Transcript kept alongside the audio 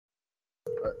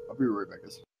be right back,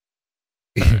 guys.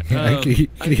 I can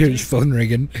hear his phone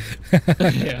ringing.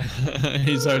 Yeah,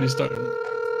 he's already starting.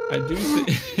 I do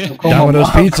think. Domino's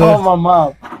Pizza. I'm calling my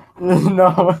mom.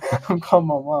 No, I'm calling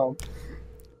my mom.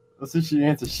 Let's see if she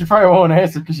answers. She probably won't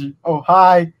answer because she. Oh,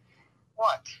 hi.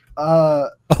 What? Oh.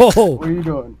 What are you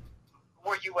doing?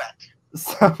 Where you at?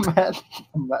 So I'm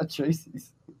at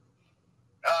Tracy's.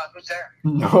 Who's there?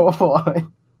 No, why?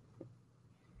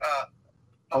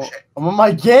 Oh shit. I'm on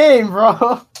my game, bro. Okay,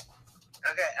 I'm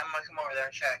gonna come over there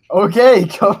and check. Okay,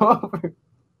 come over. And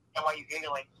why are you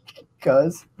giggling?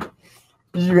 Cuz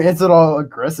you answered all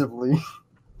aggressively.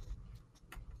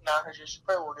 No, I just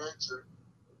probably won't answer.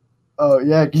 Oh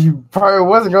yeah, because you probably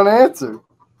wasn't gonna answer.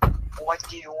 What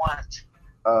do you want?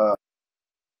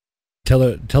 Tell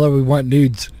her we want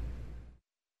nudes.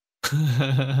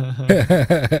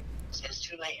 It's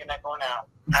too late. You're not going out.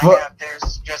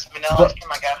 There's just vanilla ice cream.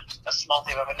 I got a small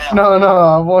thing of vanilla. No,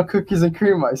 I want cookies and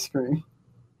cream ice cream.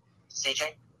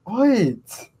 CJ.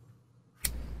 What?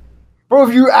 Bro,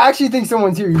 if you actually think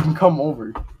someone's here, you can come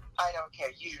over. I don't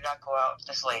care. You do not go out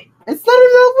this late. It's not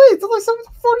even that late. It's only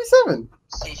 7:47.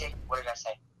 CJ, what did I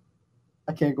say?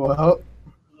 I can't go out.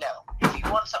 No. If you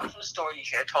want something from the store, you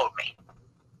should have told me.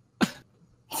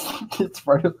 It's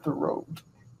right up the road.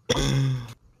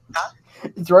 Huh?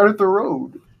 It's right up the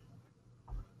road.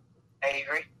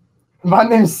 Avery? My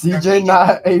name's CJ,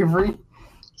 not Avery.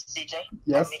 CJ?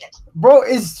 Yes. I mean it. Bro,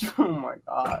 it's... Oh my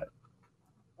god.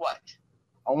 What?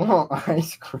 I want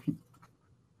ice cream.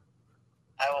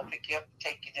 I will pick you up,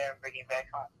 take you there, and bring you back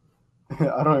home.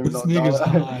 I don't even know. This nigga's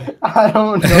high. I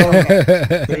don't know.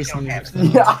 This don't have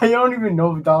nigga's Yeah, I don't even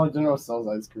know if Dollar General sells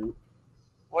ice cream.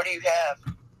 What do you have?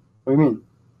 What do you mean?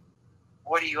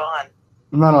 What are you on?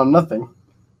 I'm not on nothing.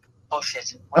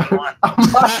 Bullshit. What do you want? I'm on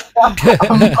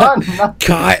nothing.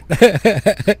 Cut.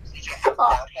 CJ,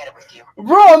 I've had it with you.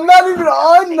 Bro, I'm not even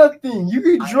on nothing. You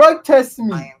can drug test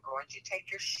me. I am going to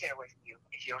take your shit away from you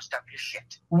if you don't stop your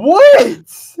shit.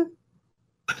 What? I'm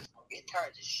getting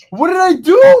tired of this shit. What did I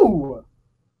do? All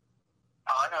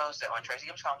I know is that when Tracy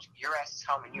comes home, your ass is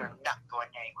home and you're not going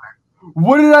anywhere.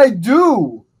 What did I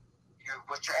do?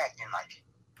 What you're acting like.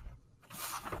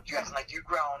 You're acting like you're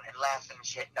grown and laughing and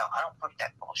shit. No, I don't put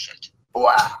that bullshit.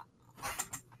 Wow.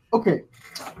 Okay.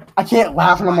 I can't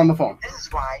laugh when I'm on the phone. This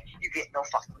is why you get no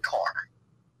fucking car.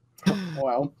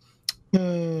 Well,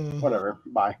 whatever.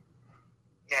 Bye.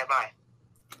 Yeah, bye.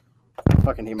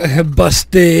 Fucking hate my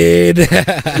Busted.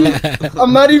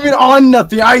 I'm not even on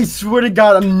nothing. I swear to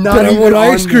God, I'm not But I even want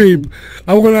on ice cream. nothing.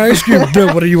 I want ice cream.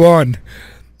 Dude, what are you on?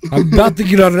 I'm about to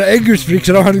get on an anger streak,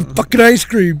 so I don't have any fucking ice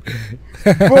cream.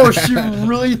 Bro, she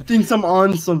really thinks I'm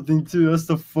on something too. That's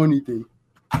the funny thing.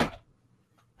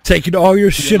 Taking all your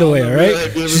shit away, alright?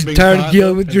 Have you ever She's been tired of caught?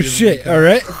 dealing with your shit,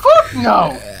 alright? Fuck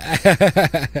no.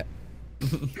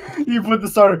 You put the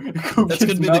starter. That's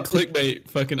gonna be the clickbait.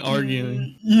 Fucking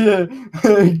arguing. Yeah,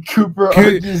 Cooper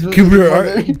argues with his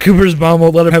mother. Cooper's mom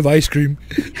won't let him have ice cream.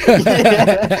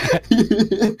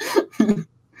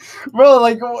 Bro,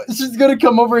 like she's gonna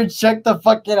come over and check the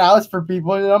fucking house for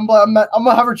people, and I'm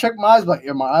gonna have her check my eyes. Like,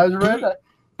 yeah, my eyes red.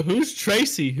 Who's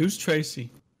Tracy? Who's Tracy?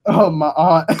 Oh, my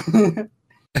aunt.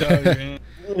 Oh, your aunt.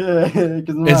 Yeah,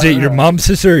 Is it your mom's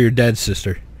sister or your dad's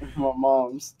sister? My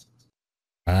mom's.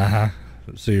 Uh-huh.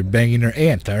 So you're banging her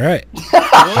aunt, alright.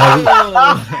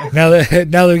 Whoa! Now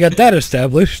that we got that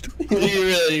established. You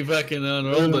really fucking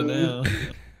unrolled it now.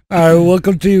 Alright,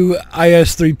 welcome to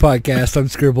IS3 podcast. I'm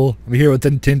Scribble. I'm here with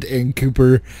Intent and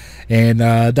Cooper. And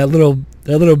that little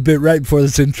bit right before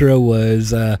this intro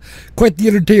was quite the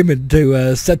entertainment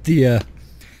to set the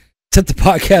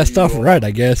podcast off right,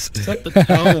 I guess. Set the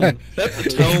tone. Set the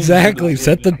tone. Exactly,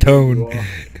 set the tone.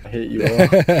 I hate you all.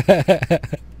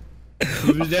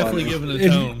 He was definitely giving a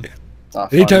tone.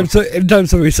 Anytime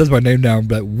somebody says my name now, I'm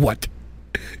like, what?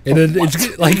 And then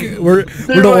it's like we're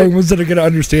the only ones that are gonna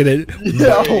understand it.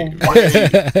 Yeah,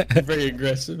 Very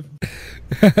aggressive.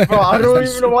 bro, I don't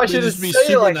even know why she They'd just just be say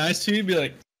super like. nice to you. Be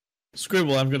like,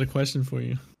 Scribble, I've got a question for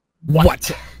you.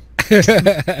 What?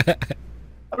 I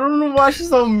don't know why she's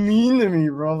so mean to me,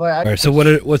 bro. Like, All right, so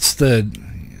what's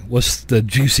the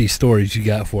juicy stories you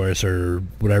got for us, or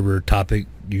whatever topic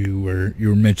you were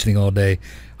mentioning all day?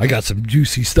 I got some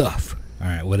juicy stuff. All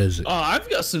right, what is it? Oh, I've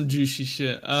got some juicy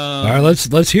shit. All right,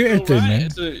 let's hear it then, man.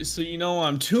 So you know,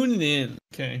 I'm tuning in.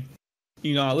 Okay,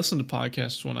 you know, I listen to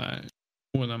podcasts when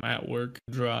I'm at work,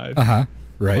 drive.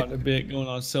 Right. Quite a bit going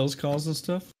on sales calls and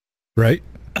stuff. Right.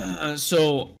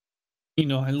 So, you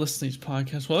know, I listen to these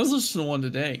podcasts. Well, I was listening to one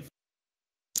today,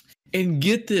 and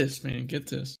get this, man, get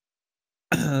this.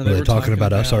 They were talking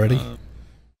about us already.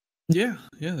 Yeah,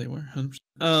 they were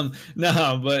 100%.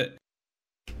 No, but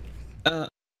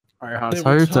All right, Hans, They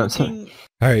sorry were to- talking.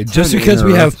 All right, Sorry just to because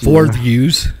we have interrupt 4 you.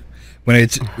 views,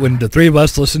 when the 3 of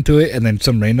us listen to it and then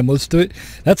some random listen to it,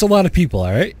 that's a lot of people.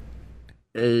 All right.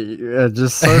 Hey,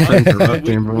 just sorry for we,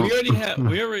 interrupting, bro.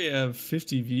 we already have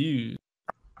 50 views.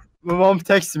 My mom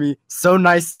texted me so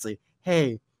nicely.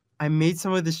 Hey, I made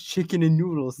some of this chicken and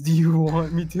noodles. Do you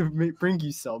want me to bring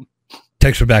you some?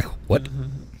 Text her back. What?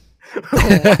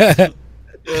 What?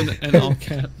 And all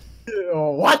cap.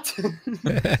 What?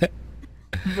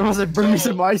 I was like, bring me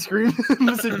some ice cream. I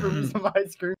was like, bring me some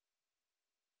ice cream.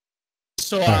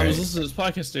 So All I was right. listening to this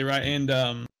podcast today, right?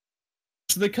 And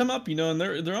so they come up, and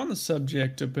they're on the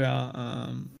subject about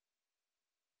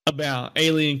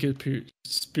alien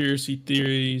conspiracy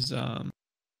theories,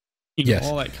 Yes.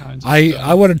 all that kinds of I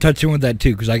stuff. want to touch in with that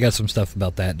too because I got some stuff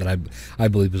about that I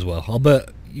believe as well.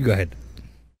 But you go ahead.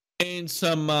 And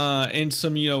some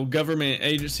government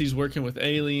agencies working with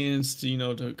aliens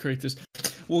to create this.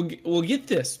 We'll get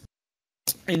this.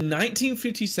 In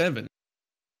 1957,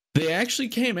 they actually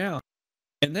came out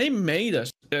and they made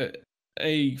us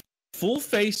a full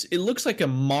face. It looks like a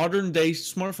modern day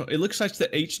smartphone. It looks like the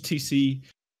HTC.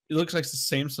 It looks like the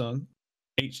Samsung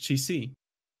HTC.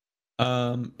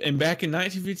 And back in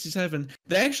 1957,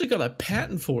 they actually got a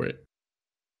patent for it.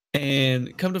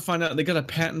 And come to find out, they got a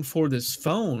patent for this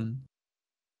phone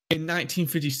in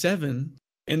 1957,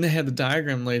 and they had the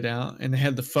diagram laid out, and they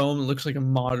had the phone that looks like a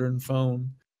modern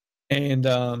phone. And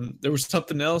there was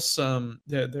something else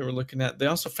that they were looking at. They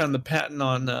also found the patent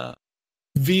on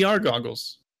VR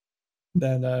goggles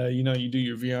that you do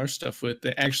your VR stuff with.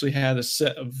 They actually had a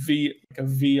set of a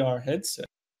VR headset,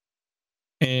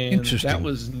 and Interesting. that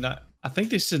was not. I think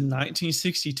they said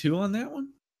 1962 on that one.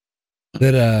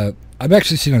 That I've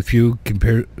actually seen a few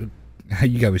compare.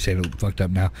 You got me saying it fucked up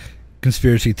now.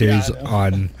 Conspiracy theories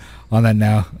I on that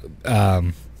now.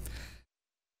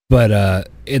 But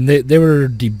and they were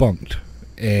debunked,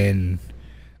 and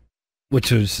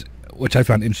which I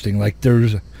found interesting. Like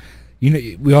there's,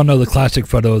 we all know the classic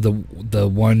photo of the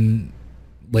one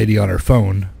lady on her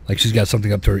phone, like she's got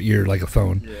something up to her ear like a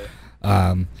phone.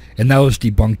 Yeah. And that was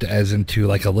debunked as into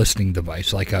like a listening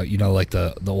device, like like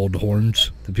the old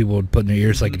horns that people would put in their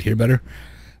ears so they could hear better.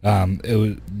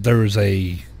 There was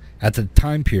at the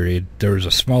time period there was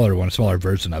a smaller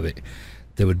version of it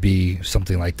that would be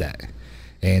something like that,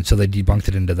 and so they debunked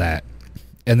it into that.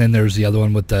 And then there's the other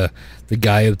one with the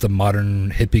guy with the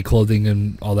modern hippie clothing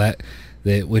and all that,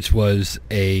 which was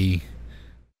it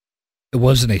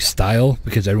wasn't a style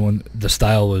because the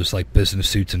style was like business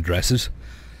suits and dresses.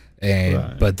 And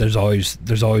Right. But there's always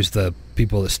the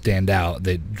people that stand out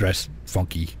that dress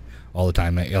funky all the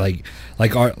time. Like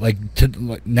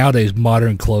nowadays,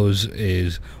 modern clothes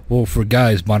is, well, for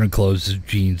guys, modern clothes is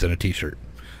jeans and a t-shirt.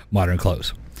 Modern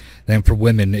clothes. Then for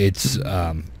women, it's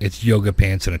yoga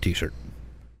pants and a t-shirt.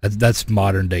 That's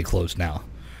modern day clothes now.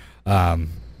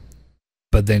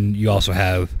 But then you also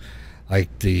have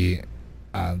like the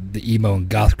emo and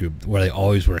goth group where they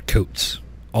always wear coats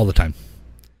all the time,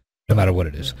 no matter what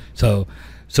it is. So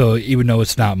even though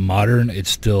it's not modern,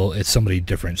 it's somebody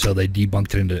different. So they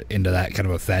debunked it into that kind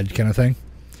of a fad kind of thing.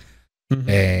 Mhm.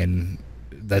 And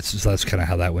that's kind of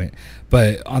how that went.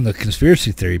 But on the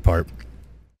conspiracy theory part,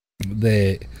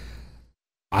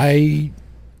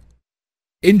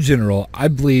 in general, I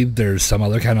believe there's some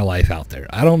other kind of life out there.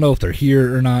 I don't know if they're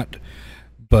here or not,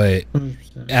 but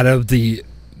 100%. out of the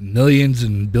millions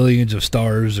and billions of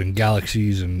stars and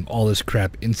galaxies and all this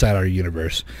crap inside our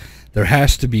universe, there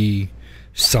has to be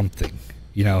something.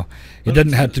 It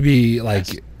doesn't have to be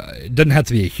like it doesn't have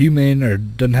to be a human, or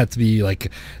it doesn't have to be like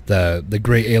the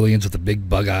great aliens with the big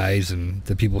bug eyes and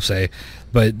that people say,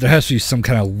 but there has to be some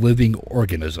kind of living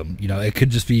organism. It could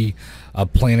just be a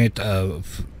planet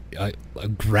of a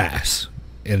grass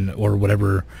or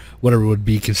whatever would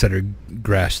be considered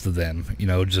grass to them.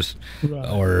 Just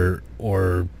Right.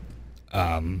 or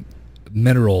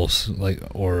minerals,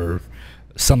 or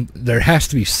there has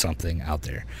to be something out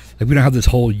there. Like, we don't have this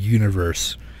whole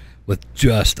universe with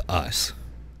just us.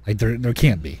 Like, there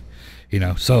can't be,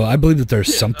 so I believe that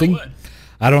there's something. No way.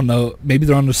 I don't know, maybe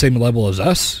they're on the same level as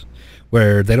us,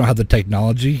 where they don't have the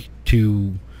technology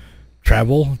to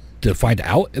travel to find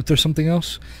out if there's something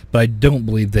else, but I don't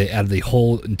believe that out of the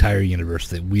whole entire universe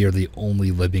that we are the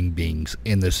only living beings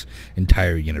in this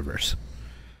entire universe.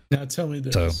 Now tell me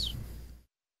this. So-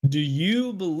 Do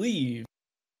you believe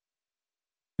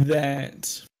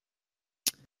that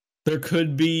there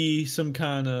could be some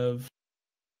kind of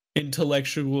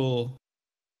intellectual,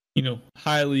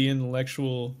 highly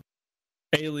intellectual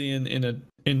alien in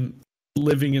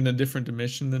living in a different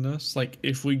dimension than us? Like,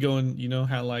 if we go in,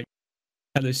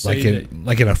 how they say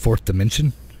Like in a fourth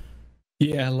dimension?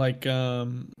 Yeah, like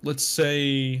let's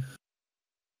say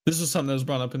this is something that was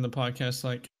brought up in the podcast.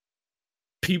 Like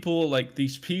people, like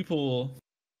these people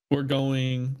were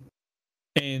going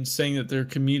and saying that they're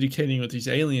communicating with these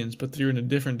aliens, but they're in a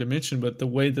different dimension. But the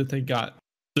way that they got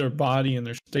their body and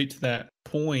their state to that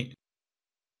point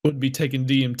would be taking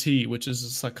DMT, which is a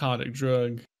psychotic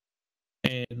drug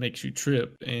and makes you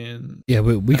trip. And Yeah,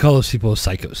 we call those people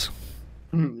psychos.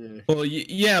 well,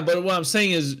 yeah, but what I'm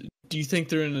saying is, do you think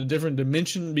they're in a different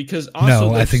dimension? Because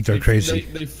also, No, I think they're crazy.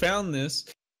 They found this,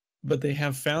 but they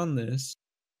have found this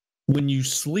when you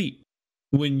sleep,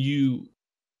 when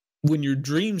your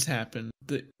dreams happen,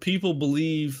 that people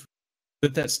believe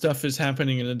that stuff is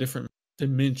happening in a different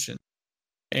dimension,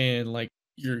 and like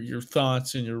your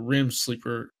thoughts and your REM sleep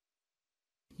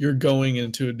you're going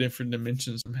into a different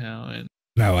dimension somehow. And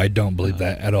No, I don't believe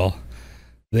that at all.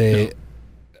 They,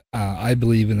 I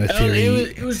believe in the theory.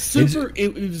 It was super.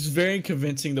 It was very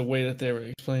convincing the way that they were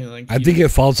explaining. Like, I think it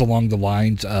falls along the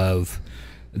lines of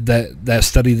that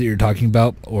study that you're talking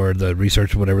about, or the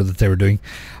research or whatever that they were doing.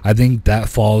 I think that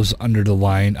falls under the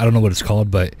line. I don't know what it's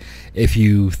called, but if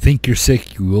you think you're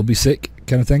sick, you will be sick,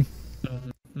 kind of thing.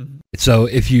 mm-hmm. So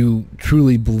if you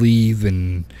truly believe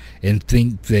and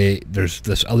think that there's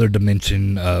this other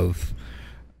dimension of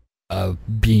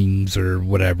beings or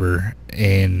whatever,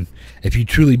 and if you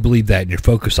truly believe that and you're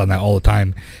focused on that all the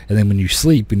time, and then when you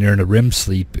sleep and you're in a REM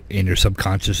sleep and your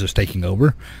subconscious is taking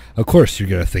over, of course you're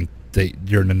going to think that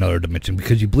you're in another dimension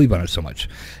because you believe on it so much.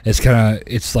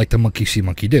 It's like the monkey see,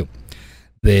 monkey do.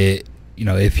 That, you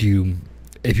know, if you're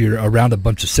around a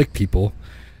bunch of sick people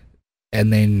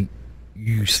and then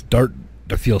you start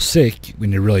to feel sick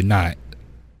when you're really not,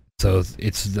 so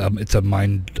it's a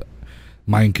mind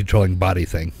controlling body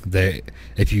thing. That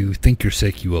if you think you're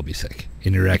sick, you will be sick,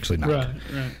 and you're actually not. Right.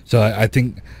 So I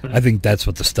think that's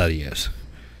what the study is.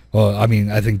 Well, I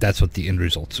mean, I think that's what the end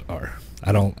results are.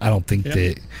 I don't think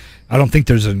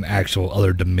there's an actual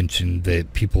other dimension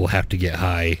that people have to get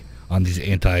high on these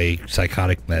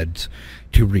antipsychotic meds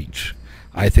to reach.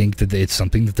 I think that it's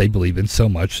something that they believe in so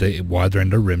much that while they're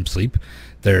in their REM sleep,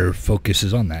 their focus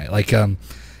is on that. Like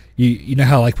you know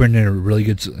how like we're in a really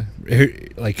good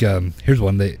here's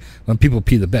one that when people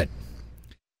pee the bed,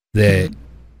 that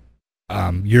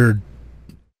you're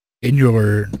in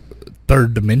your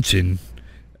third dimension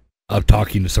of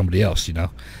talking to somebody else. You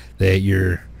know that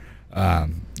you're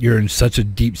in such a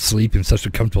deep sleep and such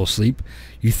a comfortable sleep,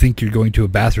 you think you're going to a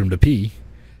bathroom to pee,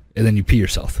 and then you pee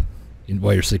yourself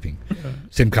while you're sleeping.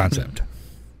 Same concept.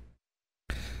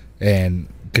 And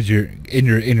because you're in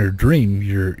your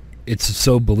dream, it's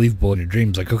so believable in your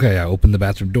dreams. Like, okay, I open the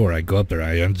bathroom door, I go up there,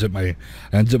 I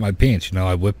unzip my pants, you know,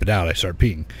 I whip it out, I start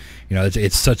peeing. You know,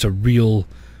 it's such a real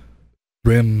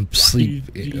REM sleep.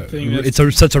 It's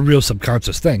such a real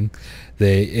subconscious thing that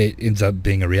it ends up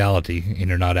being a reality, and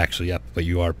you're not actually up, but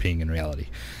you are peeing in reality.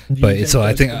 I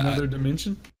think another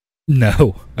dimension.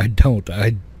 No, I don't.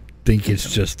 I think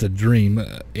it's just a dream,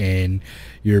 and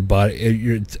your body.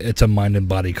 It's a mind and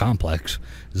body complex,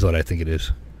 is what I think it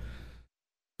is.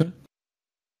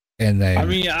 And then, I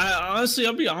mean,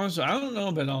 I'll be honest. I don't know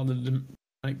about all the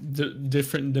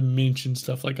different dimension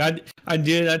stuff. Like I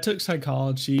took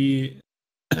psychology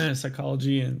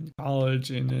in college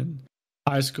and in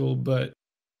high school, but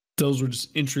those were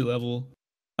just entry level.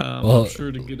 Well, I'm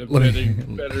sure to get a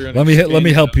better let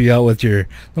me help you out with your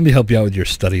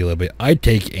study a little bit. I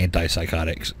take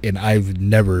antipsychotics, and I've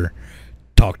never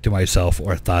talked to myself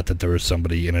or thought that there was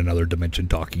somebody in another dimension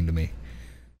talking to me.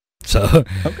 So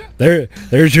okay.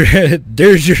 there's your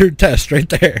test right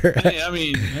there. Hey, I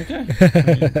mean,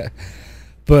 okay.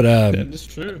 But that is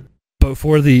true. But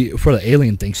for the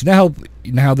alien things, now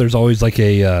there's always like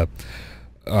a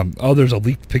there's a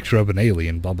leaked picture of an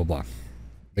alien, blah blah blah.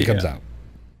 It comes out.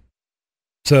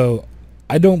 So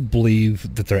I don't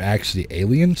believe that they're actually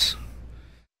aliens.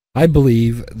 I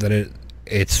believe that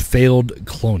it's failed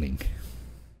cloning.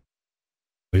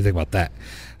 What do you think about that?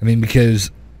 I mean, because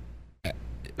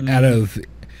because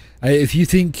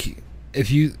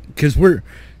we're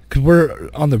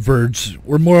on the verge,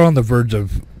 we're more on the verge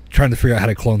of trying to figure out how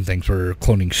to clone things. We're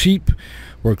cloning sheep,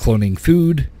 we're cloning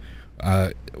food,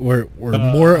 we're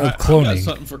more of cloning. I got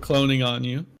something for cloning on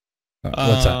you.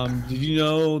 What's that? Did you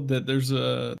know that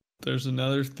there's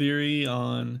another theory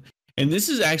on, and this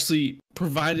is actually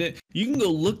provided, you can go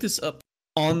look this up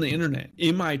on the internet.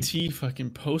 MIT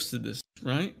fucking posted this,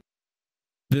 right?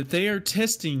 That they are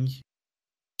testing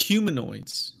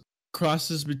humanoids,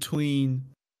 crosses between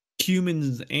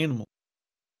humans and animals.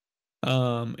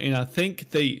 And I think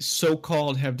they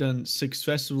so-called have done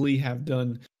successfully have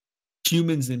done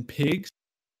humans and pigs.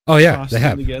 Oh yeah, they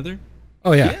have together.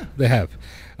 Oh yeah, Yeah. they have.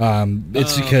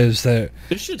 It's because This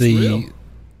shit's real.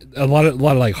 a lot of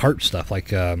like heart stuff, like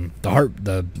the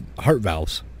heart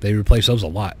valves. They replace those a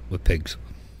lot with pigs.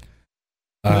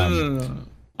 No.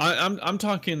 I'm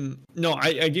talking. No,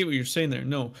 I get what you're saying there.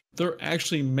 No, they're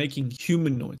actually making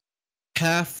humanoids,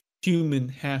 half human,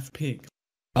 half pig.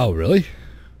 Oh really?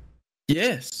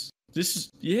 Yes,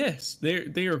 yes.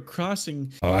 They are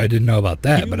crossing. Oh, I didn't know about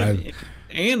that, but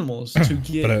animals to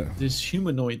get this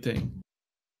humanoid thing.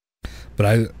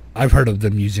 But I've heard of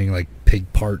them using like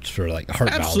pig parts for like heart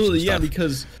valves. Absolutely, and yeah.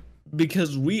 stuff.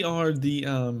 Because we are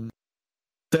the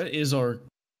that is our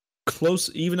close.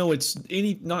 Even though it's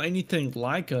not anything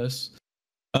like us,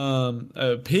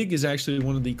 a pig is actually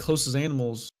one of the closest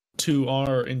animals to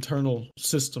our internal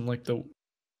system. Like I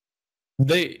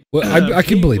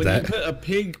can believe when that. you put a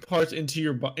pig part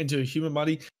into a human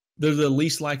body, they're the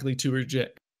least likely to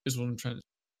reject. Is what I'm trying to.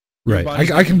 Right,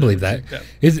 I can believe that.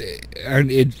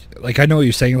 Like I know what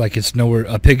you're saying. Like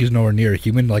a pig is nowhere near a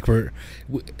human. Like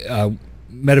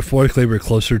metaphorically, we're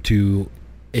closer to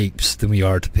apes than we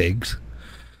are to pigs.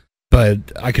 But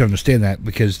I can understand that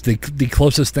because the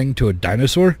closest thing to a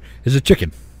dinosaur is a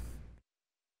chicken.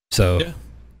 So, Yeah.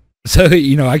 so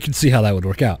I can see how that would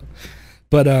work out.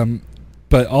 But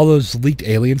all those leaked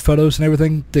alien photos and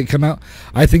everything that come out,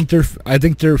 I think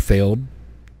they're failed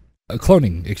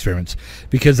cloning experiments,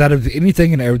 because out of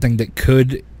anything and everything that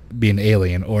could be an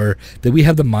alien, or that we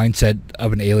have the mindset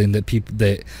of an alien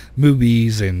that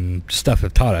movies and stuff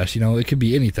have taught us, it could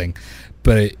be anything,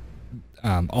 but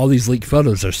all these leaked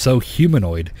photos are so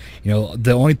humanoid.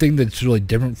 The only thing that's really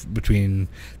different between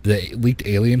the leaked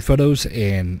alien photos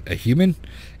and a human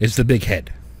is the big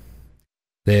head.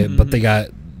 But they got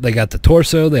the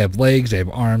torso, they have legs, they have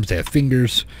arms, they have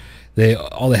fingers.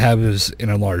 All they have is an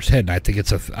enlarged head, and I think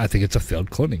it's a failed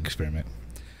cloning experiment,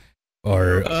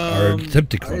 or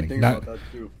attempted cloning. About that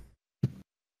too.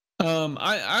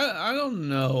 I don't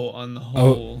know on the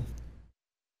whole.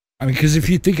 I mean, because if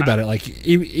you think about it, like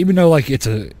even though like it's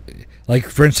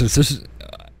for instance, this is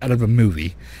out of a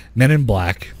movie, Men in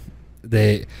Black.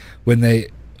 The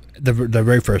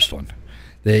very first one,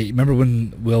 remember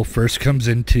when Will first comes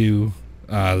into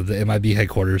the MIB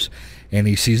headquarters, and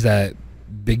he sees that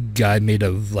big guy made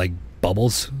of like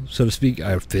bubbles, so to speak,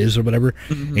 fizz or whatever,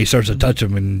 and he starts to touch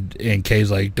him, and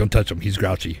Kay's like, "Don't touch him, he's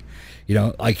grouchy,"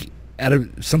 like out of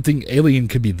something alien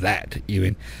could be that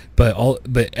even, but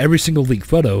every single leaked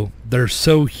photo, they're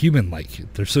so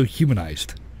human-like, they're so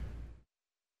humanized.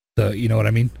 So you know what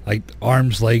I mean, like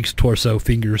arms, legs, torso,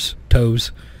 fingers,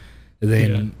 toes, and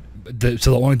then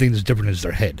so the only thing that's different is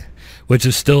their head, which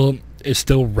is still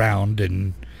round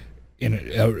and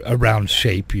in a round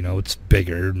shape. It's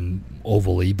bigger and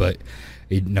ovally, but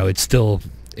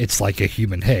it's like a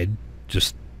human head,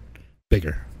 just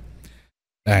bigger.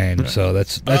 And so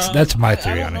that's my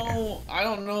theory on it. I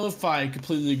don't know if I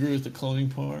completely agree with the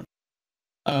cloning part.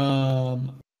 I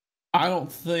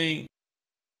don't think.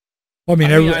 Well, I mean,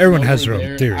 everyone has their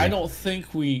own theory. I don't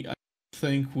think we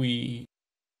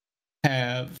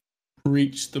have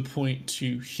reached the point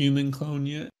to human clone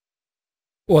yet.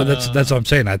 Well, that's what I'm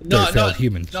saying. They're failed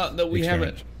humans. Not that we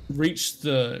haven't reached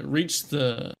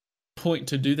the point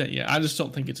to do that yet. I just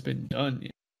don't think it's been done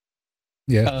yet.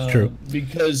 Yeah, true.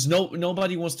 Because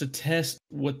nobody wants to test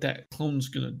what that clone's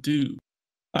gonna do.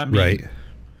 I mean, right.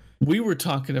 We were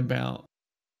talking about.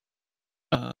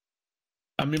 I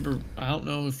remember. I don't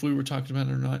know if we were talking about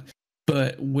it or not,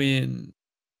 but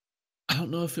I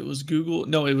don't know if it was Google.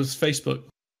 No, it was Facebook.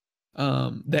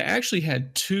 They actually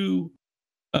had two.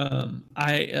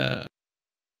 AI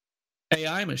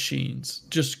machines,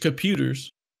 just computers,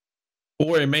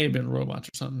 or it may have been robots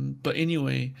or something. But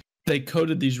anyway, they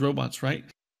coded these robots, right?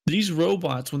 These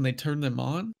robots, when they turned them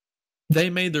on, they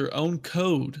made their own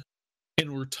code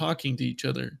and were talking to each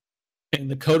other. And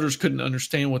the coders couldn't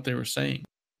understand what they were saying.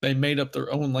 They made up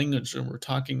their own language and were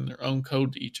talking their own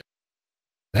code to each other.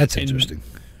 That's interesting.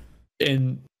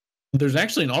 And there's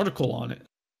actually an article on it.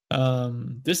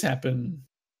 This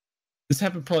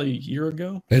happened probably a year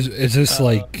ago. Is this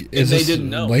they didn't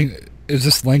know. Is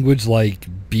this language like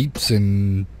beeps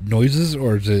and noises,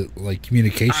 or is it like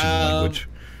communication language?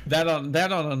 That I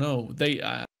don't know.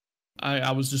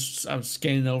 I was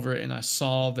scanning over it, and I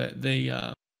saw that they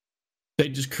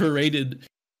just curated,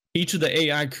 each of the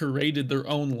AI curated their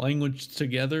own language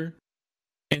together,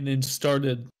 and then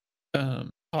started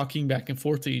talking back and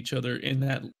forth to each other in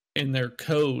their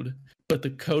code. But the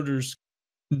coders,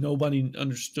 nobody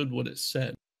understood what it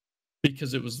said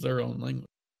because it was their own language.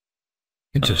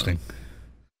 Interesting.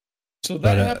 So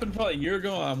that happened probably a year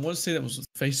ago. I want to say that was with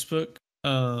Facebook.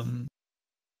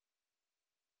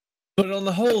 But But on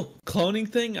the whole cloning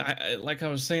thing, like I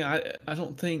was saying, I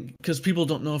don't think, because people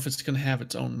don't know if it's going to have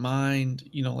its own mind,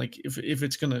 you know, like if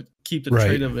it's going to keep the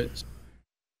trait of it,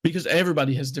 because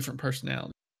everybody has different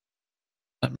personality.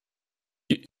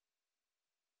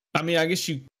 I mean, I guess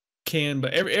you can,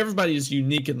 but everybody is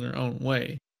unique in their own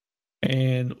way.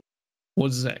 And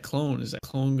what is that clone? Is that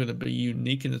clone going to be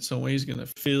unique in its own way? Is going to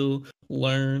feel,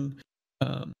 learn,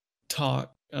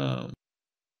 talk,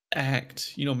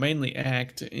 act, you know, mainly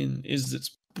act, and is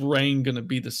its brain going to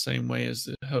be the same way as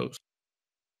the host?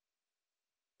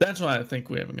 That's why I think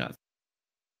we haven't got.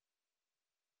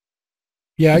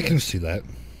 Yeah, I can see that.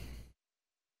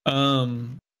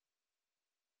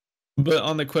 But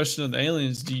on the question of the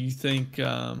aliens, do you think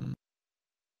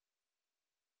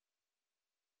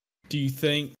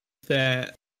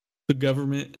that the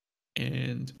government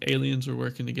and aliens are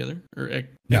working together, or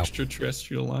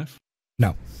extraterrestrial life?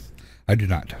 No, I do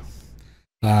not.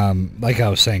 Like I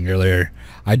was saying earlier,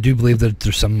 I do believe that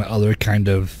there's some other kind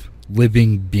of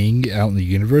living being out in the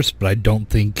universe, but I don't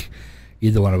think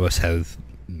either one of us have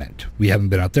met. We haven't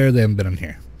been out there, they haven't been in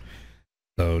here.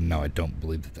 So no, I don't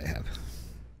believe that they have.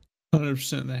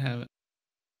 100% they haven't.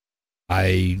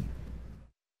 I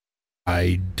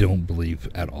don't believe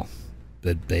at all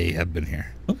that they have been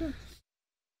here. Okay.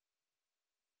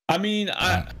 I mean,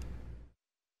 I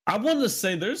want to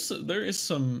say there is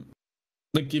some,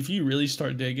 like, if you really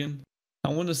start digging, I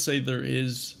want to say there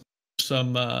is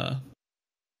some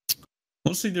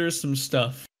mostly there is some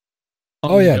stuff.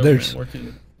 Oh yeah, there's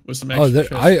working with some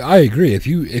I agree. If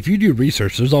you do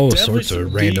research, there's all definitely sorts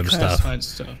of random stuff.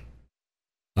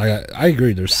 I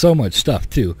agree. There's so much stuff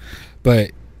too,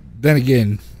 but then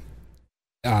again,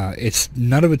 it's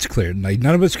none of it's clear. Like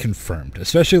none of it's confirmed,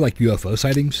 especially like UFO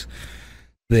sightings.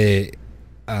 This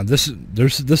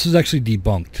is actually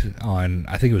debunked on,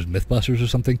 I think it was MythBusters or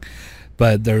something,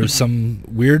 but there was some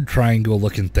weird triangle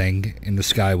looking thing in the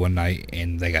sky one night,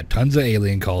 and they got tons of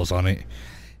alien calls on it,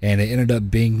 and it ended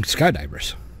up being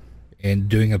skydivers and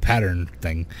doing a pattern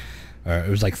thing. It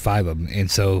was like 5 of them, and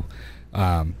so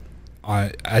I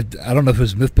don't know if it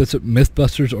was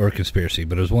MythBusters or a conspiracy,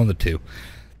 but it was one of the two.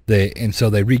 And so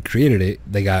they recreated it.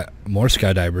 They got more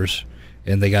skydivers,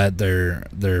 and they got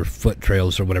their foot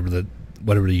trails or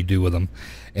whatever you do with them,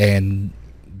 and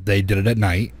they did it at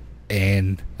night.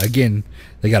 And again,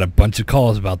 they got a bunch of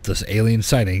calls about this alien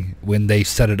sighting when they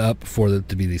set it up for it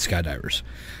to be these skydivers.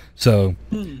 So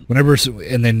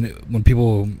and then when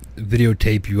people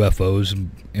videotape UFOs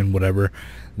and whatever,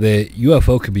 the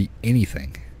UFO could be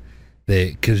anything.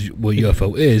 Because what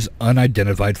UFO is,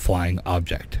 unidentified flying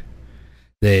object.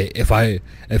 If I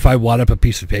wad up a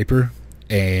piece of paper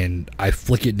and I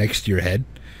flick it next to your head,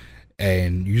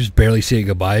 and you just barely see it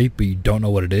go by, but you don't know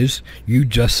what it is, you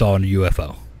just saw a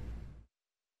UFO.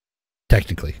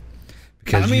 Technically,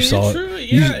 because you saw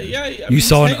you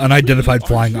saw an unidentified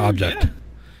flying object.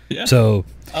 Yeah. So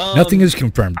nothing is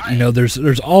confirmed. You know,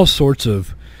 there's all sorts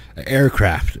of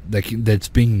aircraft that's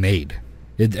being made.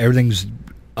 Everything's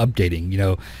updating. You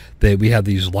know, we have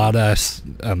these lot-ass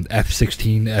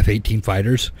F-16, F-18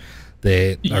 fighters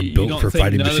that are built for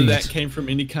fighting machines. None of that came from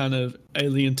any kind of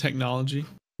alien technology?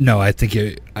 No, I think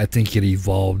it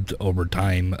evolved over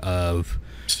time.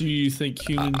 So you think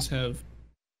humans have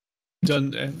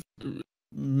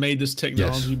made this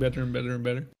technology better and better and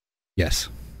better? Yes.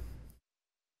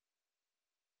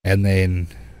 And then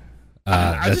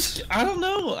I don't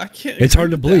know. I can't. It's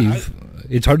hard to believe.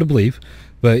 It's hard to believe,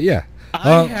 but yeah.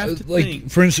 I have to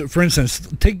think. For instance,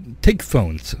 take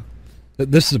phones.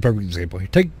 This is a perfect example.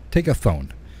 Take a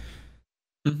phone.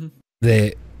 Mm-hmm.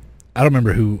 I don't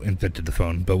remember who invented the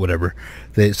phone, but whatever.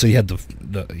 So you had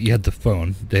the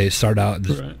phone. They start out in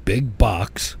this big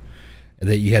box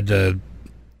that you had to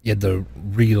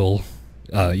reel.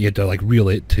 You had to like reel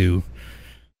it to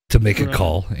make a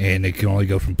call, and it can only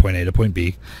go from point A to point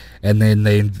B. And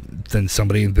then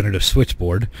somebody invented a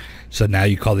switchboard. So now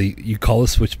you call the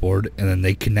switchboard, and then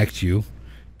they connect you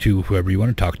to whoever you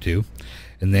want to talk to.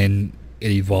 And then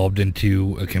it evolved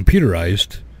into a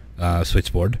computerized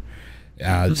switchboard.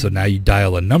 So now you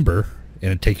dial a number,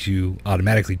 and it takes you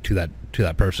automatically to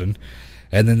that person.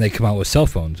 And then they come out with cell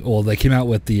phones. Well, they came out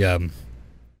with the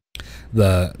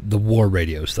war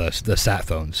radios, the sat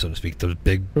phones, so to speak, those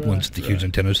big ones with the huge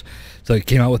antennas. So it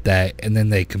came out with that, and then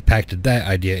they compacted that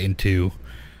idea into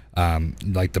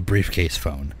like the briefcase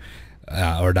phone,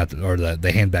 or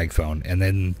the handbag phone, and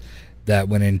then that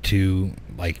went into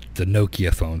like the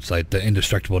Nokia phones, like the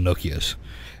indestructible Nokias,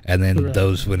 and then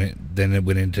it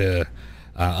went into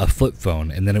a flip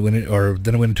phone, and then it went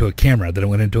into a camera, then it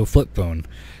went into a flip phone,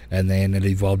 and then it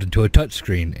evolved into a touch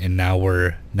screen, and now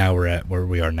we're at where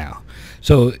we are now.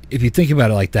 So if you think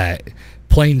about it like that,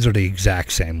 planes are the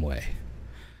exact same way.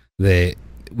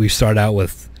 We start out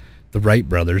with the Wright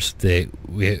brothers.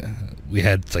 We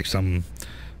had like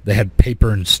they had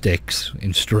paper and sticks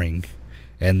and string,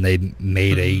 and they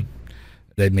made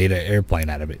an airplane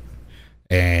out of it,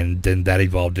 and then that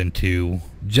evolved into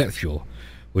jet fuel,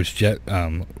 which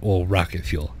rocket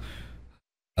fuel.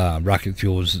 Rocket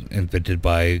fuel was invented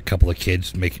by a couple of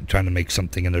kids trying to make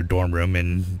something in their dorm room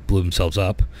and blew themselves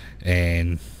up,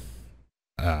 and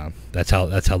that's how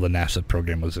the NASA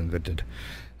program was invented.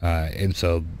 And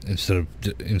so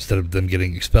instead of them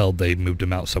getting expelled, they moved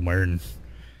them out somewhere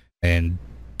and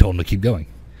told them to keep going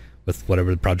with whatever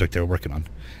the project they were working on,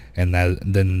 and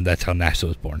then that's how NASA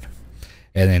was born.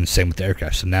 And then same with the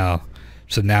aircraft. So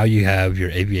now you have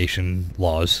your aviation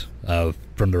laws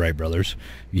from the Wright brothers.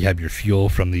 You have your fuel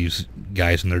from these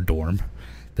guys in their dorm.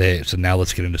 So now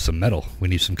let's get into some metal. We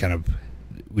need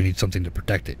something to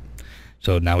protect it.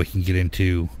 So now we can get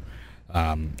into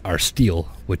our steel,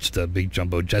 which the big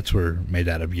jumbo jets were made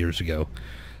out of years ago.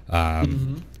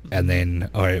 And then,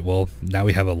 all right, well, now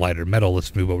we have a lighter metal.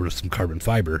 Let's move over to some carbon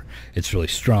fiber. It's really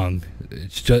strong.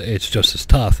 It's just as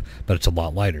tough, but it's a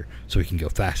lot lighter, so we can go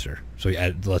faster. So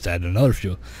let's add another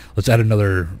fuel. Let's add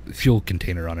another fuel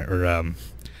container on it, or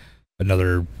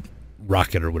another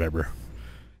rocket or whatever,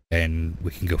 and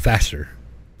we can go faster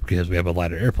because we have a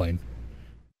lighter airplane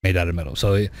made out of metal.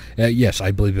 So yes,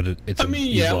 I believe it's. I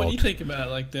mean, yeah, when you think about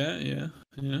it like that, yeah.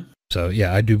 So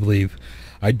yeah, I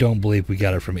don't believe we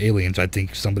got it from aliens. I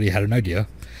think somebody had an idea,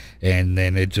 and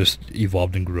then it just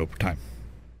evolved and grew over time.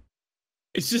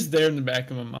 It's just there in the back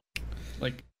of my mind,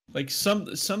 like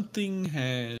something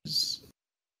has,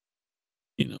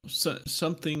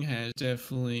 something has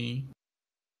definitely.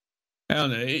 I don't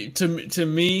know. To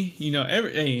me,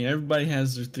 everybody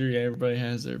has their theory. Everybody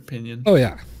has their opinion. Oh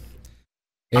yeah,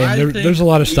 and there's a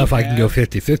lot of stuff I can go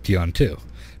 50-50 on too,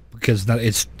 because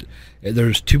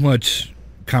there's too much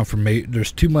confirmation.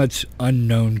 There's too much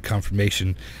unknown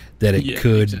confirmation that it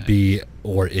could be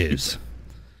or is.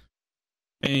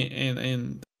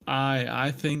 And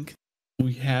I think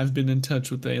we have been in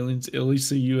touch with aliens, at least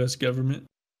the U.S. government.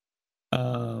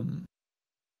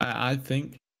 I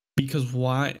think because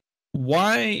why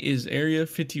is Area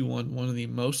 51 one of the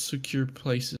most secure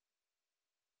places?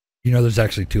 There's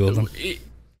actually two of them.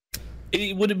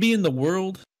 Would it be in the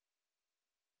world,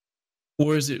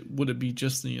 or would it be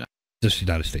just in the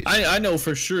United States? I know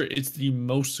for sure it's the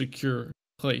most secure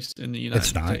place in the United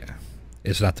States.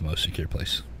 It's not the most secure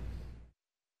place.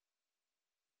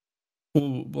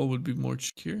 What would be more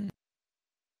secure?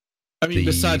 I mean,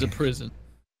 besides a prison.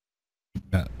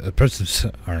 Prisons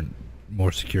aren't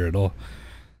more secure at all.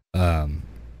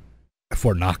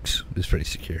 Fort Knox is pretty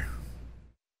secure.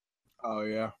 Oh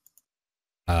yeah.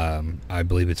 I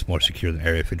believe it's more secure than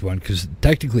Area 51 because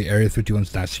technically Area 51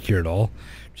 is not secure at all.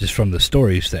 Just from the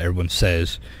stories that everyone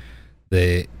says,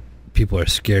 that people are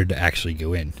scared to actually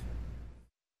go in.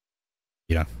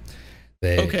 So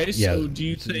do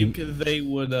you think they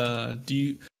would?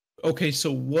 Okay,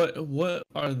 so what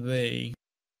are they?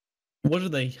 What are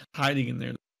they hiding in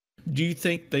there? Do you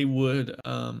think they would?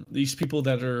 These people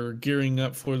that are gearing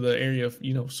up for the area,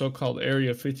 so-called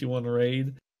Area 51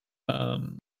 raid.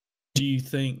 Do you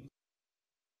think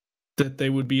that they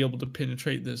would be able to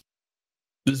penetrate this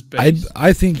base?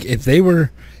 I think if they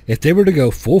were to go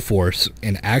full force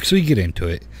and actually get into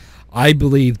it, I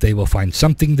believe they will find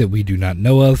something that we do not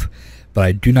know of, but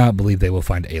I do not believe they will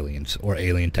find aliens or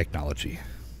alien technology.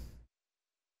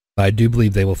 I do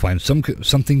believe they will find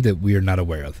something that we are not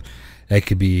aware of. It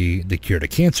could be the cure to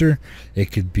cancer.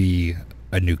 It could be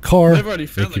a new car. They've already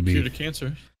found the cure to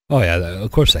cancer. Oh yeah,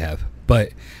 of course they have.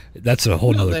 But that's a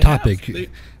whole nother topic.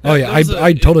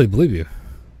 I totally believe you.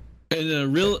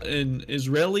 An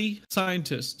Israeli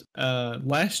scientist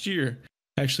last year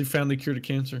actually found the cure to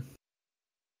cancer.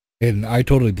 And I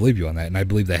totally believe you on that, and I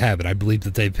believe they have, and I believe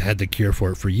that they've had the cure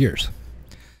for it for years.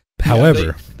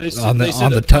 However, they said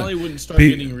it probably wouldn't start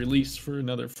getting released for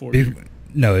another 4 years.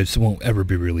 No, it won't ever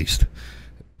be released.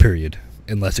 Period,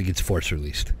 unless it gets force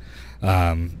released.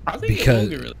 I think it will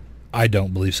get released. I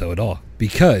don't believe so at all,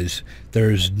 because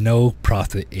there's no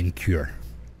profit in cure.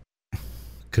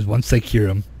 Because once they cure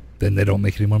them, then they don't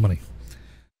make any more money.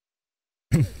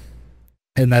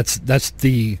 And that's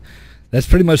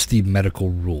pretty much the medical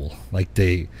rule, like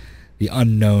the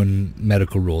unknown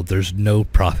medical rule. There's no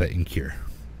profit in cure.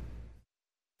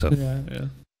 So yeah.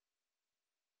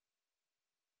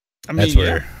 I mean, that's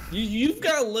where you've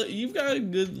got a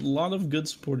lot of good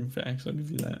supporting facts. I'll give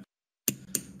you that.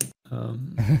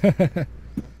 I've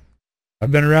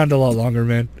been around a lot longer,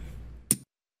 man.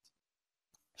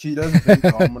 She doesn't think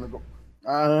so. I'm gonna go.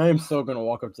 I'm still gonna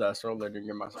walk up to that store later and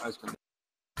get my ice cream.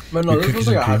 But no, this was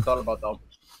like I had thought about though.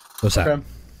 What's that?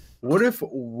 What if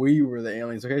we were the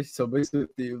aliens? Okay, so basically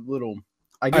the little.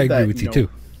 I agree with you too.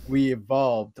 We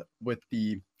evolved with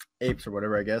the apes or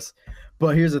whatever, I guess.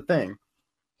 But here's the thing.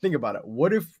 Think about it.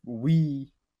 What if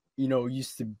we,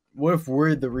 used to? What if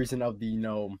we're the reason of the,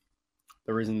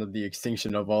 the reason of the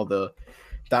extinction of all the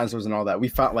dinosaurs and all that? We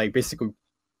found like basically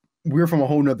we're from a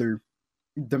whole nother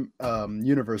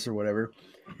universe or whatever,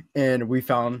 and we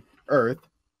found Earth,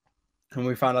 and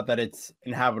we found out that it's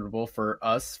inhabitable for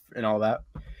us and all that,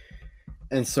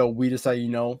 and so we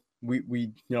decided,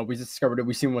 we discovered it,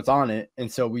 we seen what's on it, and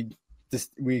so we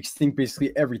extinct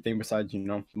basically everything besides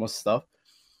most stuff.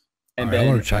 And then I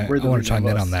want to chime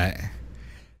in on that.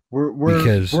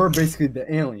 We're basically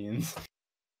the aliens,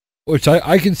 which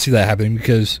I can see that happening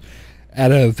because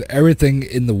out of everything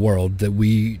in the world that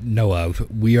we know of,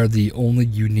 we are the only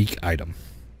unique item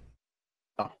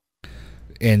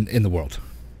in the world.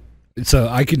 So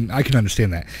I can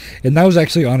understand that, and that was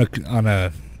actually on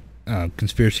a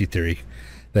conspiracy theory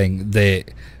thing that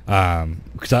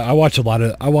because I watch a lot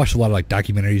of like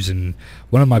documentaries, and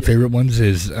one of my favorite ones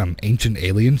is Ancient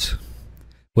Aliens,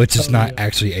 which is not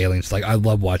actually aliens. Like I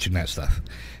love watching that stuff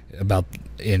about,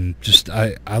 and just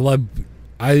I love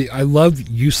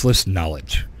useless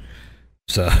knowledge.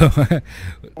 So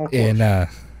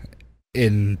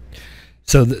and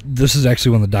so this is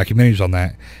actually one of the documentaries on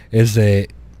that, is that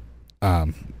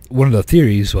one of the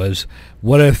theories was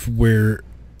what if we're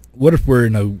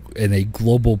in a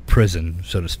global prison,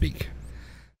 so to speak,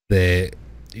 that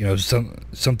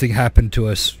something happened to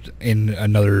us in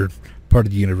another part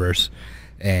of the universe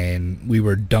and we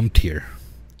were dumped here,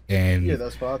 and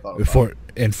that's what I thought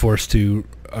and forced to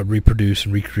reproduce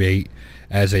and recreate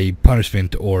as a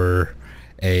punishment or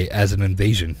as an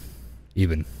invasion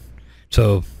even.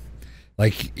 So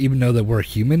like, even though that we're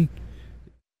human,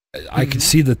 I can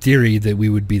see the theory that we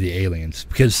would be the aliens,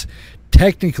 because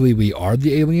technically we are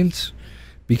the aliens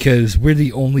because we're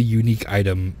the only unique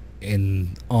item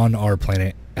on our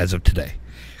planet as of today,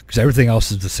 because everything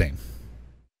else is the same.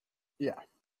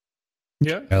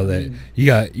 Yeah. That you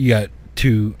got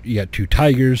two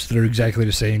tigers that are exactly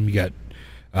the same. You got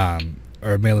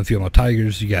or male and female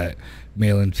tigers. You got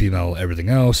male and female everything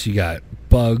else. You got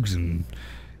bugs and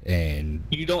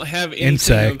you don't have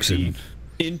insects and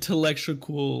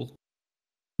intellectual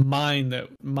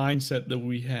mindset that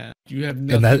we have. You have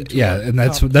nothing. And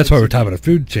that's why we're talking about a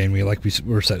food chain.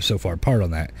 We're set so far apart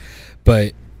on that,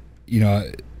 but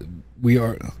we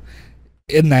are.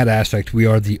 In that aspect, we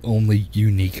are the only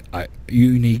unique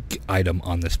item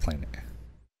on this planet.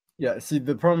 Yeah, see,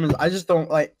 the problem is I just don't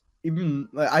I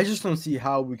just don't see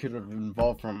how we could have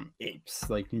evolved from apes.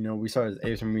 Like, we started as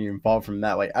apes and we evolved from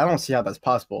that. Like, I don't see how that's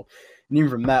possible. And even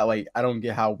from that, like, I don't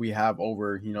get how we have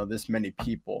over, this many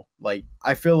people. Like,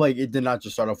 I feel like it did not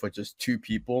just start off with just 2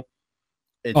 people.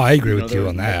 I agree with you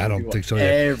on that. I don't think so.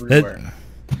 Everywhere.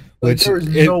 There's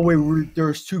no way there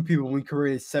was 2 people. We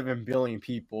created 7 billion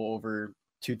people over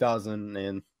 2,000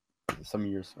 and some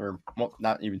years, or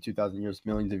not even 2,000 years,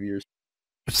 millions of years.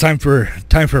 It's time for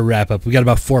a wrap up. We got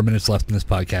about 4 minutes left in this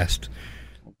podcast.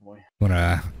 Oh boy.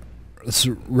 Let's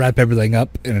wrap everything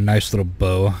up in a nice little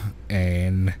bow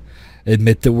and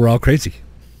admit that we're all crazy.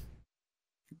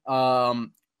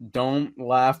 Don't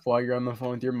laugh while you're on the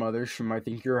phone with your mother. She might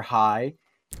think you're high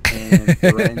and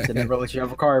threaten to never let you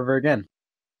have a car ever again.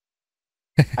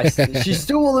 She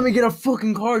still won't let me get a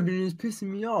fucking car, dude. It's pissing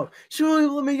me off. She won't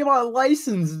even let me get my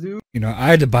license, dude. I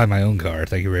had to buy my own car.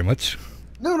 Thank you very much.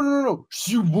 No.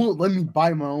 She won't let me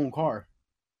buy my own car.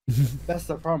 That's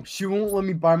the problem. She won't let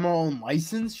me buy my own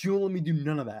license. She won't let me do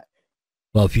none of that.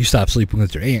 Well, if you stop sleeping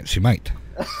with your aunt, she might.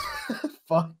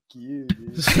 Fuck you,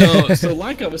 dude. So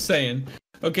like I was saying,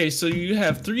 okay, so you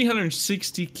have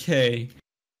 360K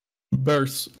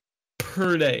births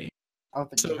per day.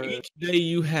 So each day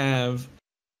you have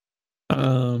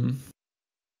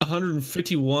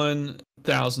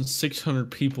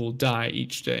 151,600 people die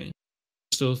each day.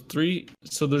 So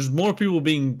there's more people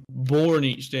being born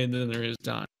each day than there is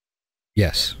dying.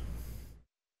 Yes.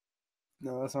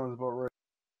 No, that sounds about right.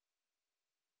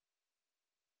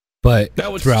 But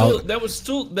that would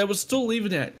still leave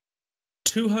it at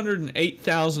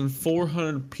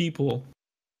 208,400 people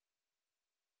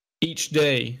each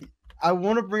day. I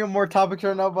want to bring up more topics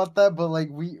right now about that, but like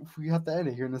we have to end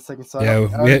it here in a second. So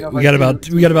yeah, we got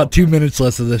about 2 minutes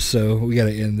left of this, so we got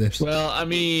to end this. Well, I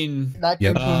mean,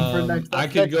 yep. I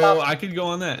could go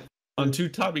on that. on two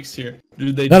topics here.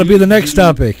 Do they? That'll be the next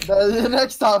topic. The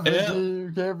next topic. Yeah.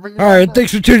 You can't bring it All right, up.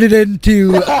 thanks for tuning in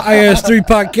to IS3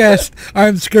 Podcast.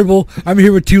 I'm Scribble. I'm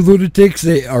here with two lunatics.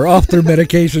 They are off their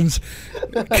medications,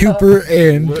 Cooper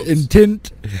and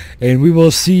Intent. And we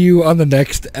will see you on the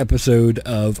next episode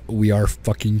of We Are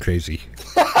Fucking Crazy.